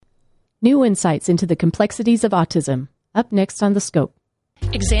New insights into the complexities of autism. Up next on The Scope.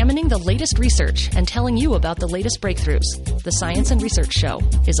 Examining the latest research and telling you about the latest breakthroughs. The Science and Research Show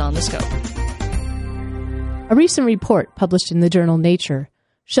is on The Scope. A recent report published in the journal Nature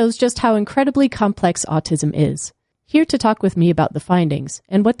shows just how incredibly complex autism is. Here to talk with me about the findings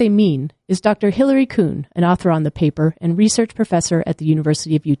and what they mean is Dr. Hilary Kuhn, an author on the paper and research professor at the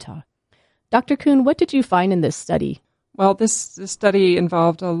University of Utah. Dr. Kuhn, what did you find in this study? Well, this study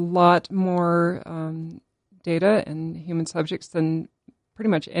involved a lot more data and human subjects than pretty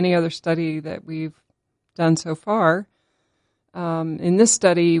much any other study that we've done so far. In this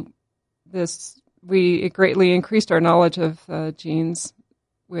study, we greatly increased our knowledge of genes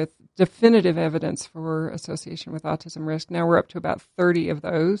with definitive evidence for association with autism risk. Now we're up to about 30 of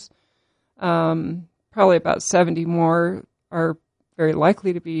those. Probably about 70 more are very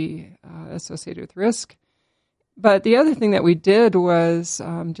likely to be associated with risk. But the other thing that we did was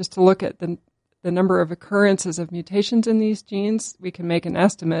just to look at the number of occurrences of mutations in these genes. We can make an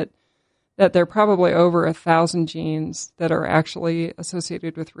estimate that there are probably over 1,000 genes that are actually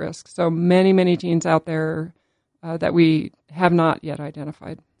associated with risk. So many, many genes out there that we have not yet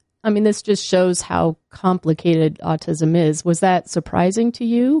identified. I mean, this just shows how complicated autism is. Was that surprising to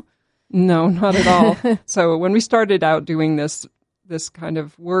you? No, not at all. So when we started out doing this kind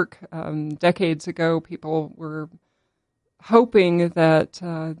of work decades ago, people were hoping that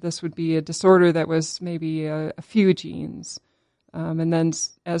this would be a disorder that was maybe a few genes. And then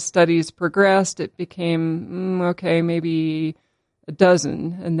as studies progressed, it became, okay, maybe a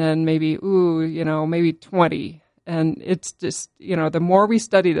dozen, and then maybe 20. And it's just, the more we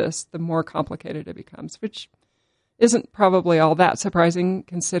study this, the more complicated it becomes, which isn't probably all that surprising,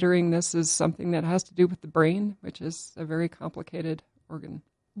 considering this is something that has to do with the brain, which is a very complicated organ.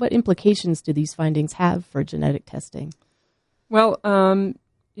 What implications do these findings have for genetic testing? Well,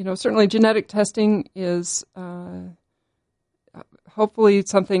 certainly genetic testing is hopefully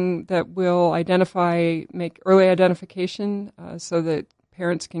something that will make early identification so that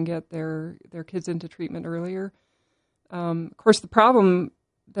parents can get their kids into treatment earlier. Of course, the problem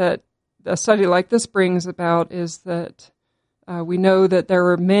that a study like this brings about is that we know that there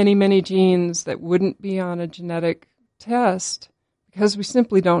are many, many genes that wouldn't be on a genetic test because we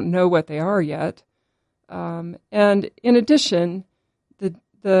simply don't know what they are yet. And in addition,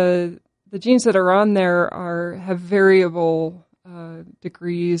 the genes that are on there have variable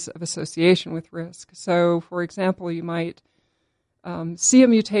degrees of association with risk. So, for example, you might see a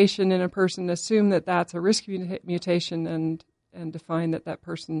mutation in a person, assume that that's a risk mutation, and define that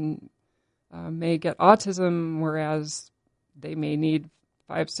person may get autism, whereas they may need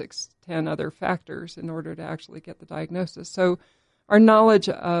 5, 6, 10 other factors in order to actually get the diagnosis. So our knowledge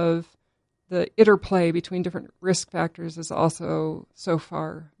of the interplay between different risk factors is also so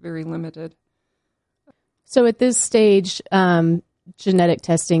far very limited. So at this stage, genetic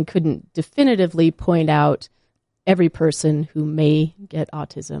testing couldn't definitively point out every person who may get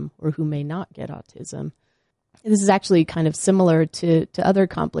autism or who may not get autism. This is actually kind of similar to other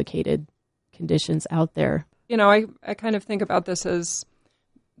complicated conditions out there. I kind of think about this as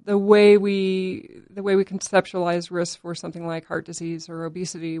the way we conceptualize risk for something like heart disease or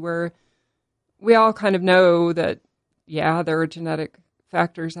obesity, where we all kind of know that, there are genetic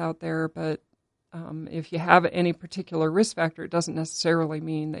factors out there, but if you have any particular risk factor, it doesn't necessarily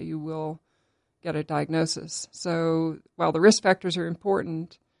mean that you will get a diagnosis. So while the risk factors are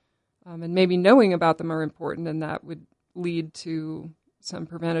important, and maybe knowing about them are important, and that would lead to some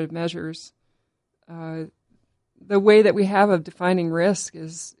preventative measures, the way that we have of defining risk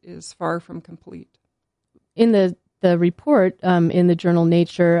is far from complete. In the report in the journal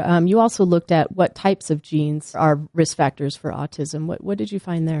Nature, you also looked at what types of genes are risk factors for autism. What did you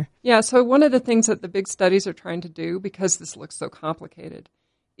find there? Yeah, so one of the things that the big studies are trying to do, because this looks so complicated,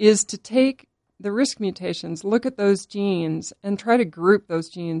 is to take the risk mutations, look at those genes, and try to group those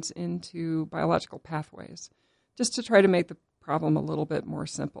genes into biological pathways, just to try to make the problem a little bit more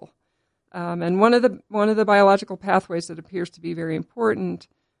simple. And one of the biological pathways that appears to be very important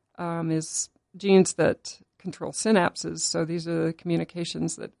is genes that control synapses. So these are the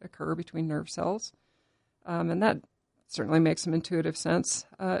communications that occur between nerve cells, and that certainly makes some intuitive sense.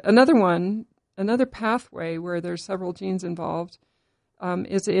 Another pathway where there's several genes involved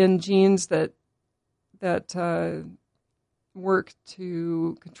is in genes that work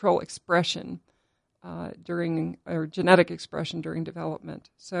to control expression genetic expression during development.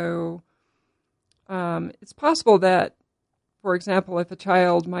 So it's possible that, for example, if a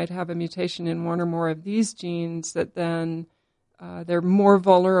child might have a mutation in one or more of these genes, that then they're more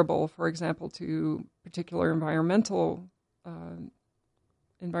vulnerable, for example, to particular environmental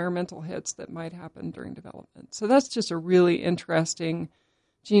environmental hits that might happen during development. So that's just a really interesting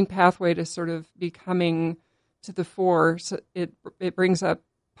gene pathway to sort of be coming to the fore. So it brings up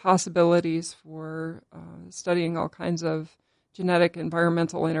possibilities for studying all kinds of genetic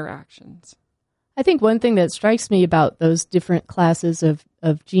environmental interactions. I think one thing that strikes me about those different classes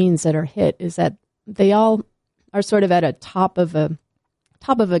of genes that are hit is that they all are sort of at a top of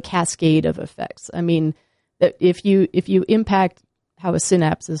a cascade of effects. I mean, that if you impact how a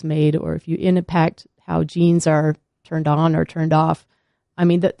synapse is made, or if you impact how genes are turned on or turned off, I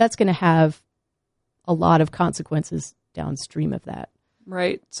mean, that's going to have a lot of consequences downstream of that.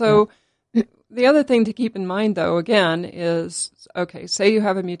 Right. So the other thing to keep in mind, though, again, is, okay, say you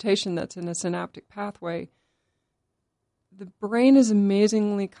have a mutation that's in a synaptic pathway. The brain is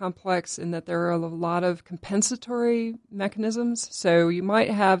amazingly complex in that there are a lot of compensatory mechanisms. So you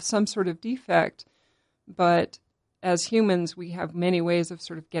might have some sort of defect, but as humans, we have many ways of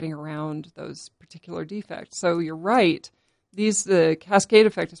sort of getting around those particular defects. So you're right. The cascade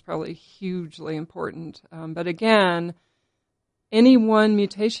effect is probably hugely important. But again, any one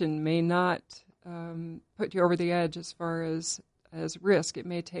mutation may not put you over the edge as far as risk. It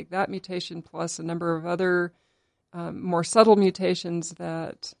may take that mutation plus a number of other more subtle mutations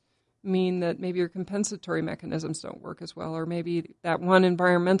that mean that maybe your compensatory mechanisms don't work as well, or maybe that one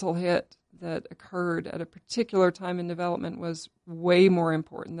environmental hit that occurred at a particular time in development was way more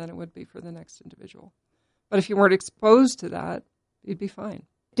important than it would be for the next individual. But if you weren't exposed to that, you'd be fine.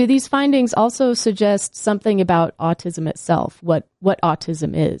 Do these findings also suggest something about autism itself, what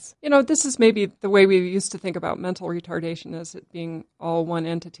autism is? You know, this is maybe the way we used to think about mental retardation as it being all one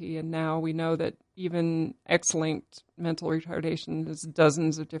entity, and now we know that even X-linked mental retardation is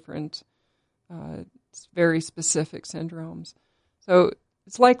dozens of different very specific syndromes. So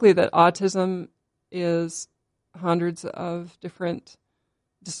it's likely that autism is hundreds of different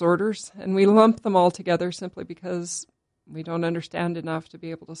disorders, and we lump them all together simply because we don't understand enough to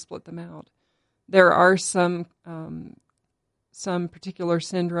be able to split them out. There are some particular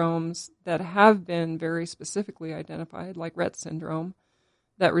syndromes that have been very specifically identified, like Rett syndrome,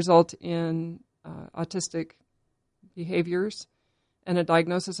 that result in autistic behaviors and a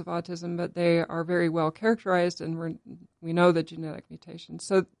diagnosis of autism, but they are very well characterized, and we know the genetic mutations.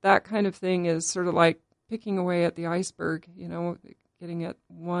 So that kind of thing is sort of like picking away at the iceberg, you know, getting at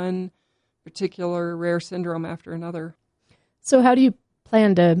one particular rare syndrome after another. So how do you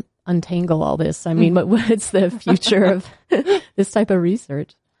plan to untangle all this? I mean, what's the future of this type of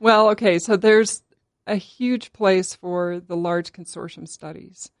research? Well, okay, so there's a huge place for the large consortium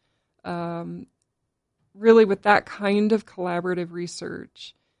studies. Really, with that kind of collaborative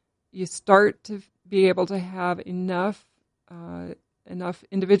research, you start to be able to have enough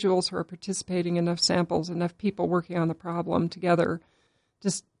individuals who are participating, enough samples, enough people working on the problem together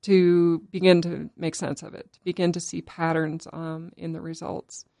just to begin to make sense of it, to begin to see patterns in the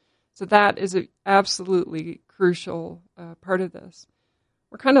results. So that is an absolutely crucial part of this.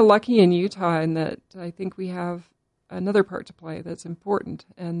 We're kind of lucky in Utah in that I think we have another part to play that's important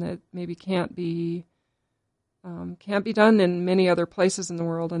and that maybe can't be done in many other places in the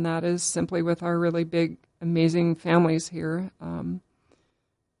world, and that is simply with our really big, amazing families here.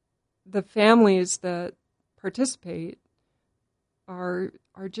 The families that participate are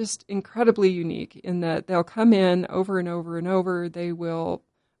just incredibly unique in that they'll come in over and over and over. They will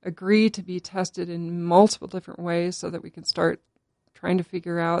agree to be tested in multiple different ways so that we can start trying to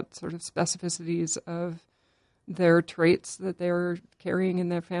figure out sort of specificities of their traits that they're carrying in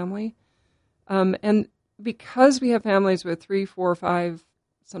their family. And because we have families with 3, 4, 5,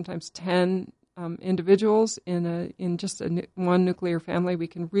 sometimes 10 individuals in just one nuclear family, we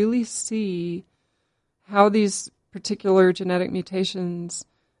can really see how these particular genetic mutations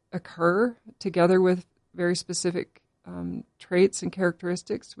occur together with very specific traits and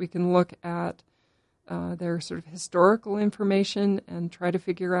characteristics. We can look at their sort of historical information and try to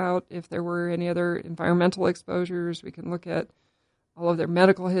figure out if there were any other environmental exposures. We can look at all of their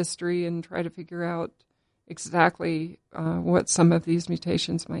medical history and try to figure out exactly what some of these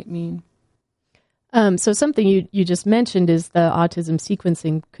mutations might mean. So something you just mentioned is the Autism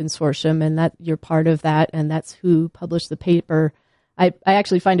Sequencing Consortium, and that you're part of that, and that's who published the paper. I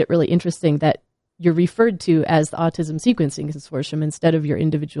actually find it really interesting that you're referred to as the Autism Sequencing Consortium instead of your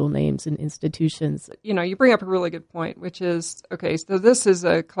individual names and institutions. You know, you bring up a really good point, which is, okay, so this is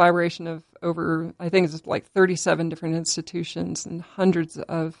a collaboration of over, I think it's like 37 different institutions and hundreds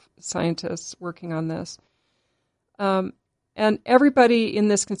of scientists working on this. And everybody in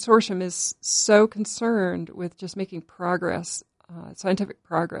this consortium is so concerned with just making progress, scientific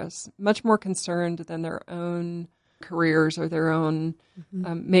progress, much more concerned than their own careers or their own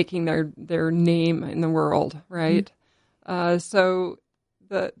making their name in the world, right? So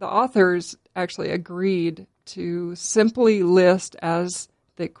the authors actually agreed to simply list as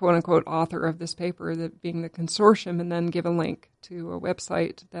the quote-unquote author of this paper, that being the consortium, and then give a link to a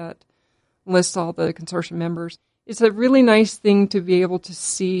website that lists all the consortium members. It's a really nice thing to be able to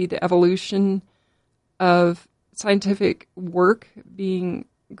see the evolution of scientific work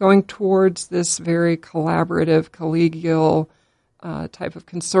going towards this very collaborative, collegial type of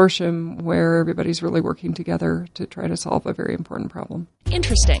consortium where everybody's really working together to try to solve a very important problem.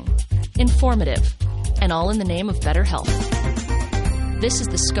 Interesting, informative, and all in the name of better health. This is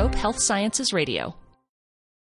the Scope Health Sciences Radio.